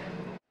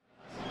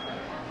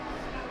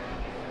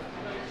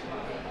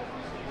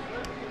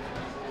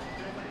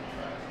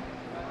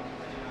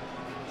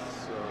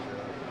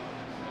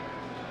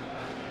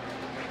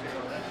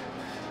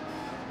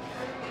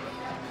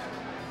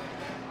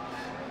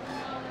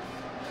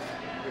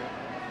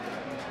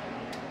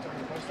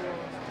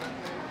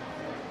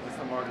 It's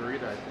the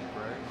margarita, I think,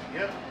 right?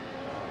 Yep.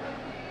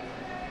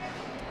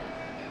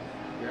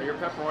 Yeah, your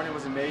pepperoni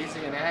was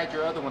amazing, and I had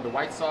your other one. The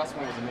white sauce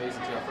one was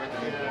amazing too. I forgot the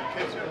name of it.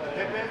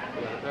 Pepe?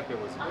 Yeah, the pepe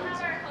was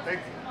amazing. Thank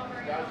you.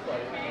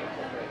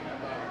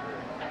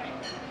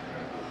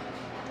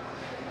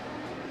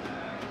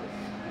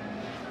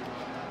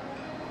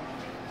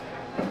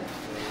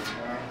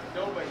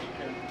 No, but you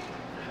can.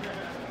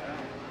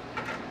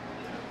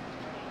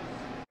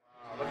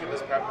 Look at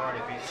this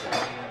pepperoni pizza.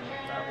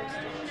 That looks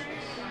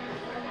delicious.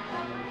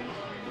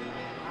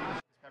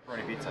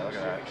 Pepperoni pizza, look at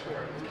that.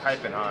 It's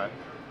piping hot.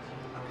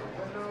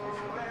 Look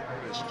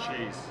at this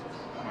cheese.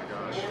 Oh my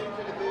gosh.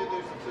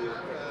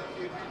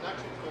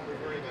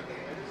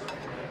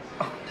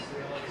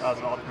 That was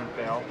an ultimate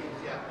fail.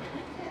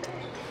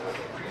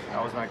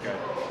 That was not good.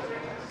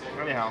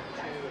 Anyhow.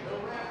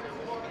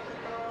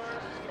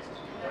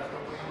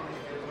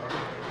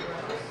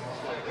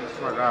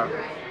 Oh my god.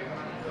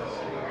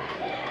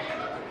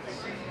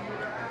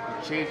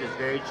 The cheese is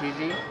very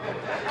cheesy.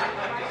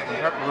 The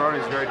pepperoni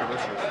is very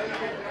delicious.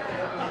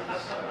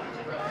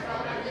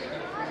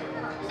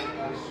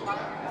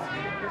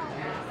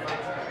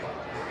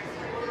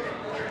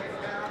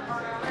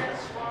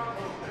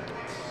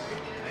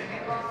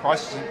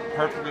 Crust is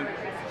perfectly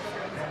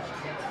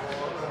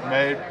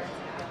made.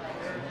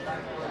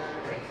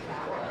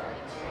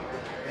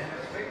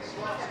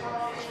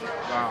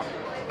 Wow.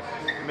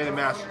 Made a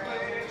mess.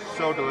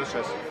 So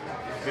delicious.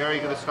 Very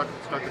good to start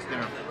this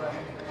dinner.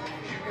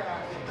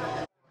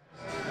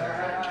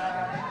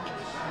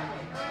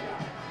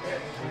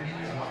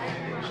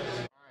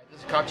 Alright, this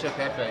is cacio e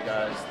pepe,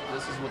 guys.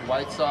 This is with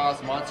white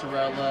sauce,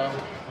 mozzarella,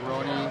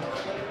 pepperoni,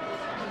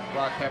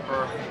 black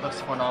pepper. It looks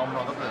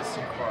phenomenal. Look at this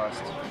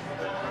crust.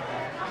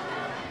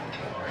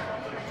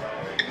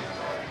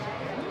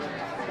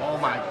 Oh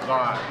my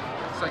god.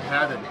 It's like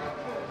heaven.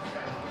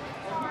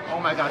 Oh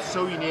my god,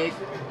 so unique.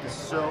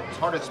 It's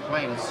hard to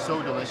explain. It's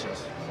so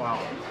delicious. Wow.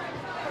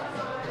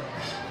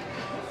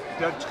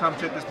 You have to come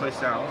check this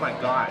place out. Oh my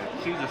god,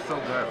 cheese is so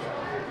good.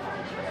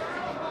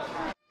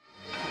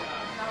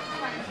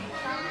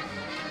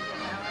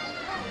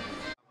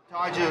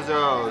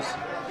 Voltaggio's.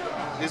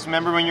 Just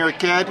remember when you were a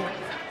kid?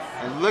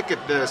 And look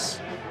at this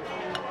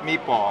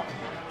meatball.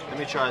 Let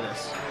me try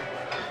this.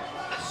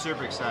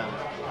 Super excited.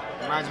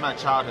 Reminds me of my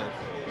childhood.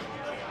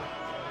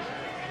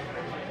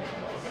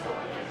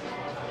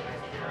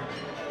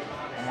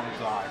 Oh my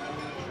god.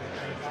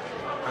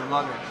 I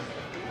love it.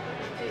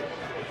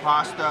 The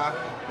pasta,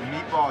 the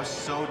meatball is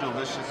so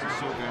delicious and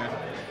so good.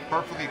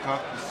 Perfectly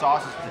cooked. The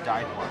sauce is to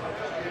die for.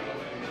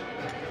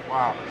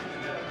 Wow.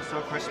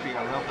 So crispy.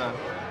 I love the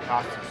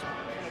pastas.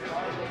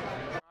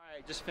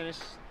 Alright, just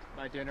finished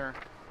my dinner.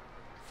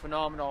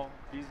 Phenomenal.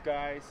 These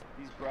guys,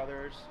 these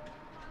brothers,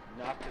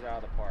 knocked it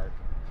out of the park.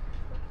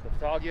 The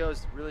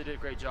Voltaggios really did a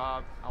great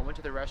job. I went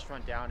to the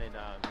restaurant down in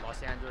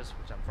Los Angeles,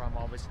 which I'm from.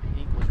 Obviously,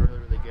 the ink was really,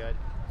 really good.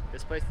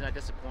 This place did not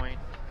disappoint.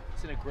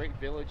 It's in a great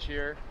village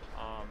here.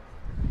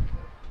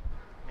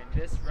 And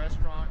this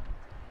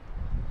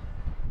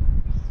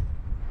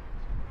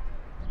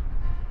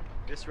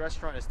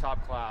restaurant is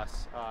top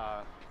class.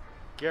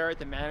 Garrett,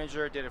 the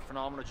manager, did a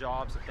phenomenal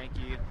job, so thank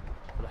you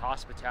for the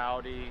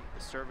hospitality.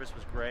 The service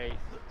was great.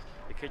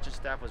 The kitchen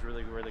staff was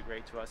really, really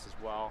great to us as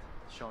well,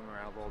 showing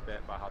around a little bit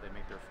about how they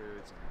make their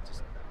foods and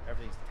just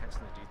everything's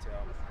attention to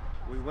detail.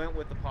 We went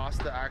with the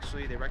pasta.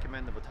 Actually, they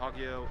recommend the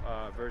Voltaggio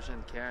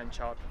version, canned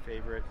child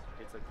favorite.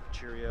 It's like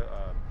Cheerio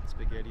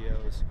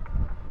SpaghettiOs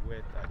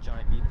with a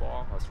giant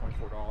meatball. That's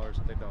 $24. I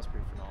think that was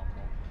pretty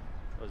phenomenal.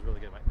 It was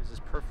really good. It was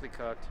just perfectly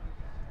cooked.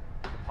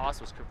 The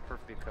pasta was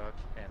perfectly cooked,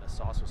 and the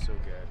sauce was so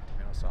good.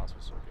 Tomato sauce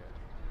was so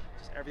good.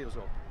 Just everything was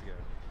real good.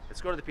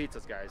 Let's go to the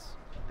pizzas, guys.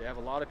 They have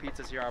a lot of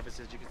pizzas here,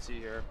 obviously, as you can see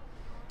here.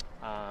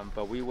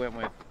 But we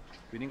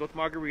didn't go with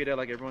margarita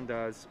like everyone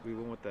does. We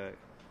went with the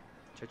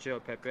cacio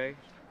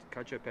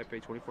e pepe,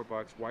 24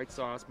 bucks, white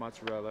sauce,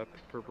 mozzarella,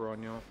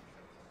 pepperoni.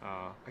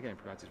 I can't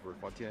pronounce this word,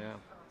 Vulcania,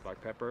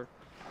 black pepper.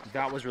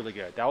 That was really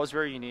good. That was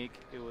very unique.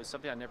 It was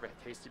something I never had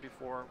tasted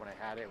before. When I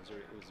had it,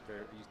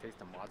 you taste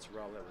the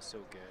mozzarella. It was so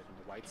good. And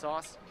the white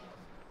sauce,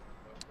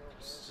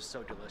 it's just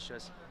so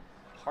delicious.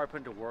 Hard put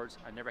into words.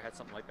 I never had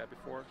something like that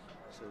before,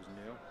 so it was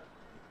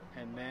new.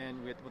 And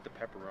then with the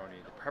pepperoni.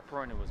 The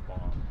pepperoni was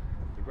bomb.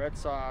 The red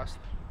sauce,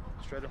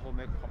 shredded whole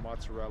milk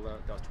mozzarella.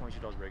 That was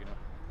 $22 regular.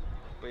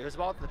 But it was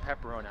about the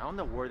pepperoni. I don't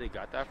know where they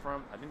got that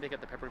from. I think they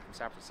got the pepperoni from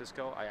San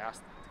Francisco. I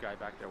asked the guy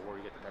back there where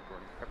you get the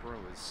pepperoni. The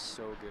pepperoni was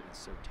so good and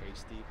so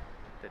tasty.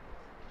 That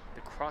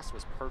the crust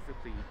was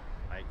perfectly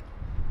like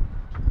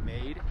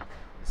made.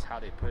 Is how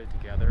they put it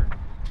together.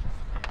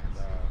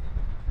 And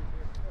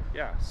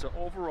yeah. So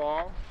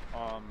overall,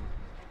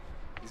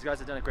 these guys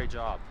have done a great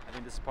job. I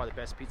think this is probably the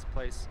best pizza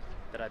place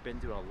that I've been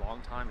to in a long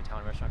time.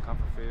 Italian restaurant,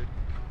 comfort food.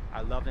 I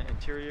love the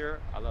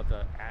interior. I love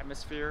the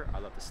atmosphere. I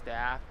love the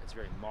staff. It's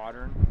very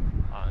modern.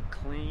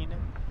 Clean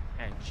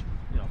and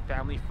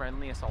family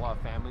friendly. I saw a lot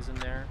of families in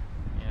there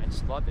and I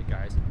just loved it,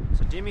 guys.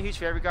 So do me a huge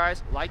favor,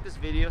 guys, like this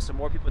video so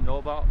more people know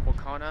about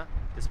Vulcania.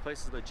 This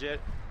place is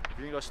legit. If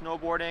you're gonna go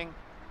snowboarding,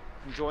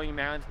 enjoying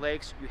Mammoth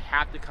Lakes, you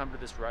have to come to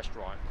this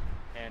restaurant,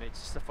 and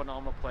it's just a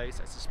phenomenal place.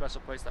 It's a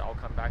special place that I'll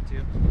come back to.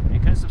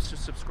 And consider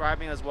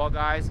subscribing as well,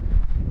 guys.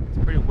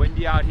 It's pretty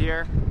windy out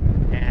here,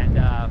 and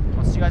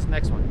I'll see you guys in the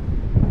next one.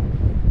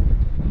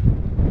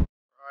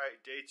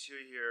 Alright, day 2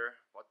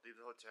 here. About to leave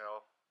the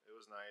hotel. It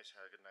was nice,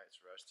 had a good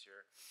night's rest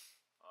here.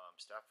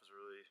 Staff was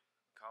really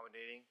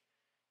accommodating,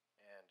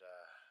 and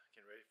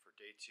getting ready for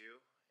day 2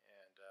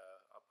 and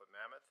up at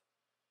Mammoth.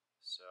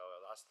 So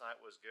last night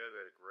was good.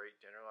 We had a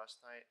great dinner last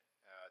night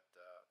at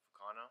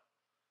Vulcania.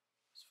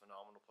 It's a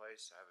phenomenal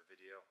place. I have a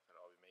video that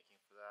I'll be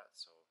making for that,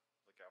 so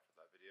look out for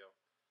that video.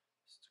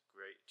 It's two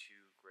great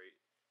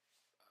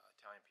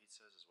Italian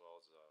pizzas, as well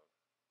as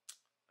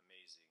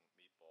amazing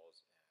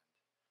meatballs and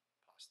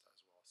pasta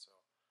as well. So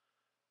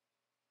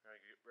we're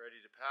gonna get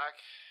ready to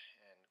pack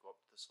and go up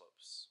the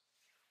slopes.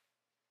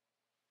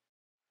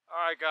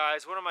 Alright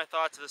guys, what are my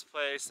thoughts of this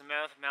place, the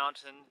Mammoth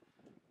Mountain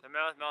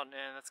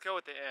Inn. Let's go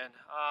with the inn.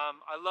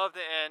 I love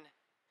the inn.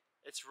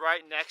 It's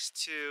right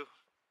next to,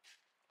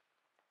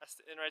 that's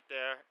the inn right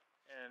there,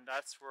 and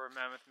that's where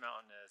Mammoth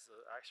Mountain is,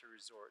 the actual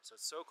resort. So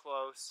it's so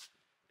close.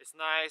 It's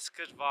nice,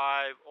 good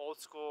vibe, old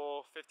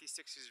school, 50s,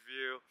 60s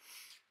view.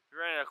 We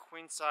rented a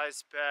queen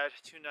size bed,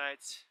 2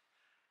 nights.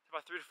 It's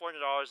about $300 to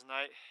 $400 a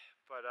night,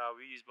 but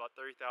we used about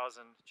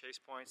 30,000 chase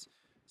points.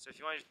 So if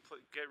you want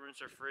to get rooms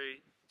for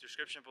free,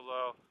 description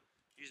below.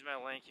 Use my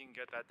link, you can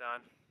get that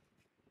done.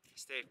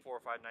 Stay 4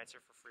 or 5 nights here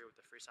for free with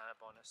the free sign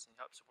up bonus, and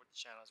help support the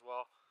channel as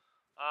well.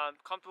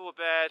 Comfortable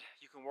bed,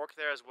 you can work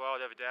there as well.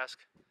 They have a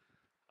desk.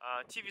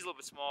 TV's a little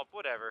bit small, but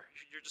whatever.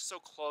 You're just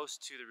so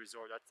close to the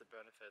resort. That's the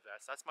benefit of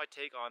that. So that's my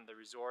take on the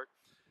resort.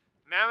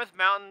 Mammoth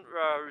Mountain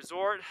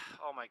Resort.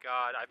 Oh my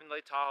God, I've been to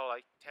Lake Tahoe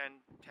like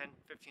 10,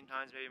 15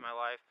 times maybe in my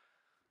life.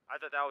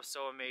 I thought that was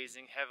so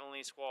amazing.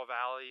 Heavenly, Squaw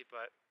Valley,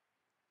 but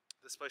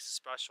this place is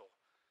special.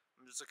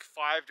 There's like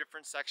 5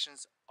 different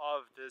sections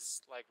of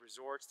this like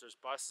resorts. There's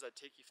buses that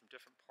take you from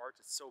different parts.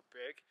 It's so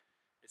big.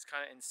 It's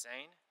kind of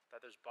insane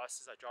that there's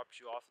buses that drop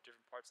you off at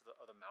different parts of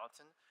the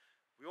mountain.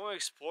 We only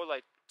explored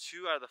like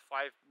 2 out of the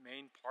 5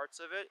 main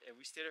parts of it, and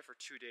we stayed there for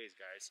 2 days,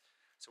 guys.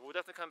 So we'll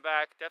definitely come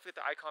back. Definitely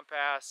the Icon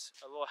Pass,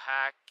 a little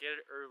hack, get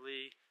it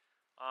early.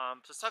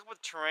 So let's talk about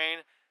the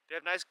terrain. They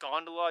have nice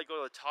gondola. You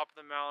go to the top of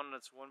the mountain.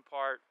 That's one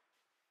part.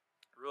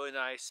 Really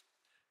nice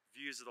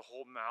views of the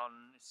whole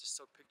mountain. It's just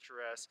so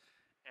picturesque.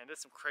 And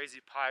there's some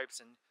crazy pipes,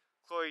 and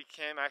Chloe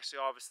Kim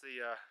actually obviously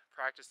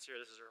practiced here.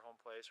 This is her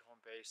home place, her home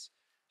base.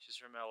 She's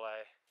from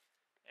LA.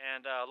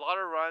 And a lot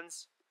of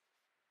runs,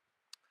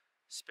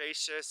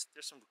 spacious.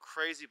 There's some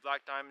crazy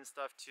black diamond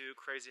stuff too,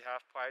 crazy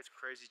half pipes,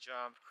 crazy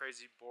jump,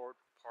 crazy board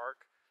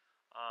park.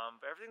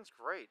 But everything's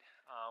great.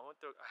 I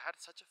had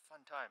such a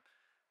fun time.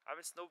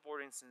 I've been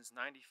snowboarding since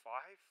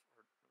 95,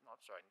 or no,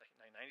 I'm sorry,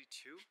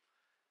 92.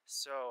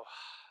 So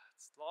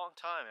it's a long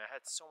time, and I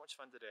had so much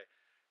fun today.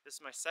 This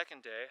is my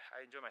second day.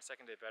 I enjoy my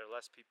second day better,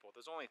 less people.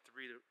 There's only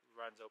 3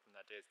 runs open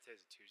that day.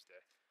 Today's a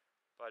Tuesday.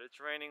 But it's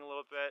raining a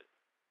little bit.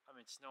 I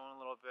mean, snowing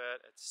a little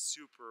bit. It's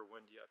super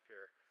windy up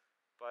here.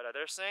 But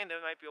they're saying they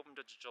might be open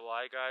to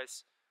July,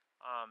 guys.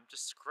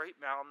 Just great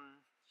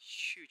mountain,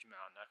 huge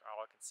mountain, that's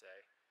all I can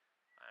say.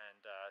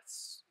 And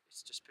it's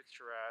just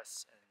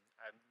picturesque, and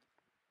I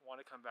want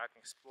to come back and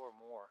explore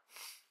more.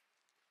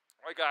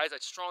 Alright guys,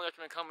 I strongly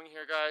recommend coming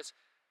here, guys.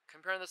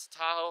 Comparing this to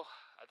Tahoe,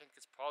 I think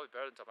it's probably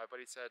better than Tahoe. My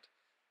buddy said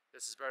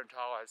this is better than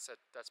Tahoe. I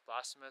said that's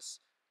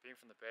blasphemous, being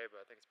from the Bay,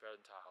 but I think it's better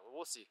than Tahoe. But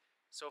we'll see.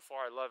 So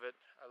far, I love it.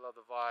 I love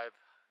the vibe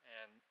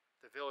and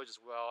the village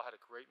as well. I had a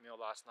great meal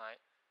last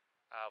night.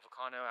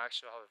 Vulcania,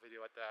 actually, I'll have a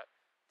video at that.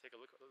 take a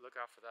look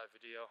out for that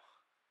video.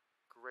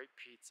 Great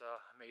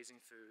pizza, amazing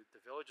food.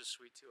 The village is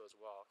sweet too as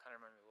well. Kind of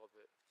reminded me a little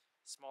bit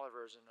smaller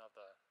version of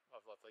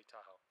Lake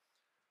Tahoe.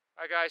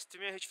 Alright guys, do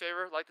me a huge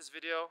favor, like this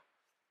video,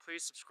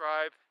 please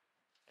subscribe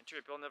and turn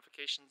your bell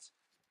notifications,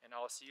 and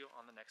I'll see you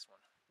on the next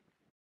one.